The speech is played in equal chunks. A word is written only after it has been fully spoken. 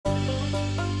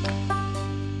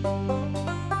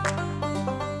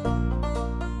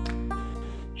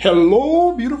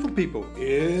Hello, beautiful people.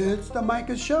 It's the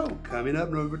Micah Show. Coming up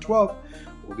November 12th,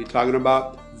 we'll be talking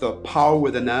about the power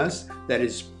within us that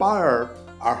inspire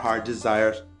our heart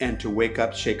desires and to wake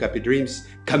up, shake up your dreams.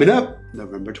 Coming up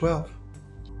November 12th.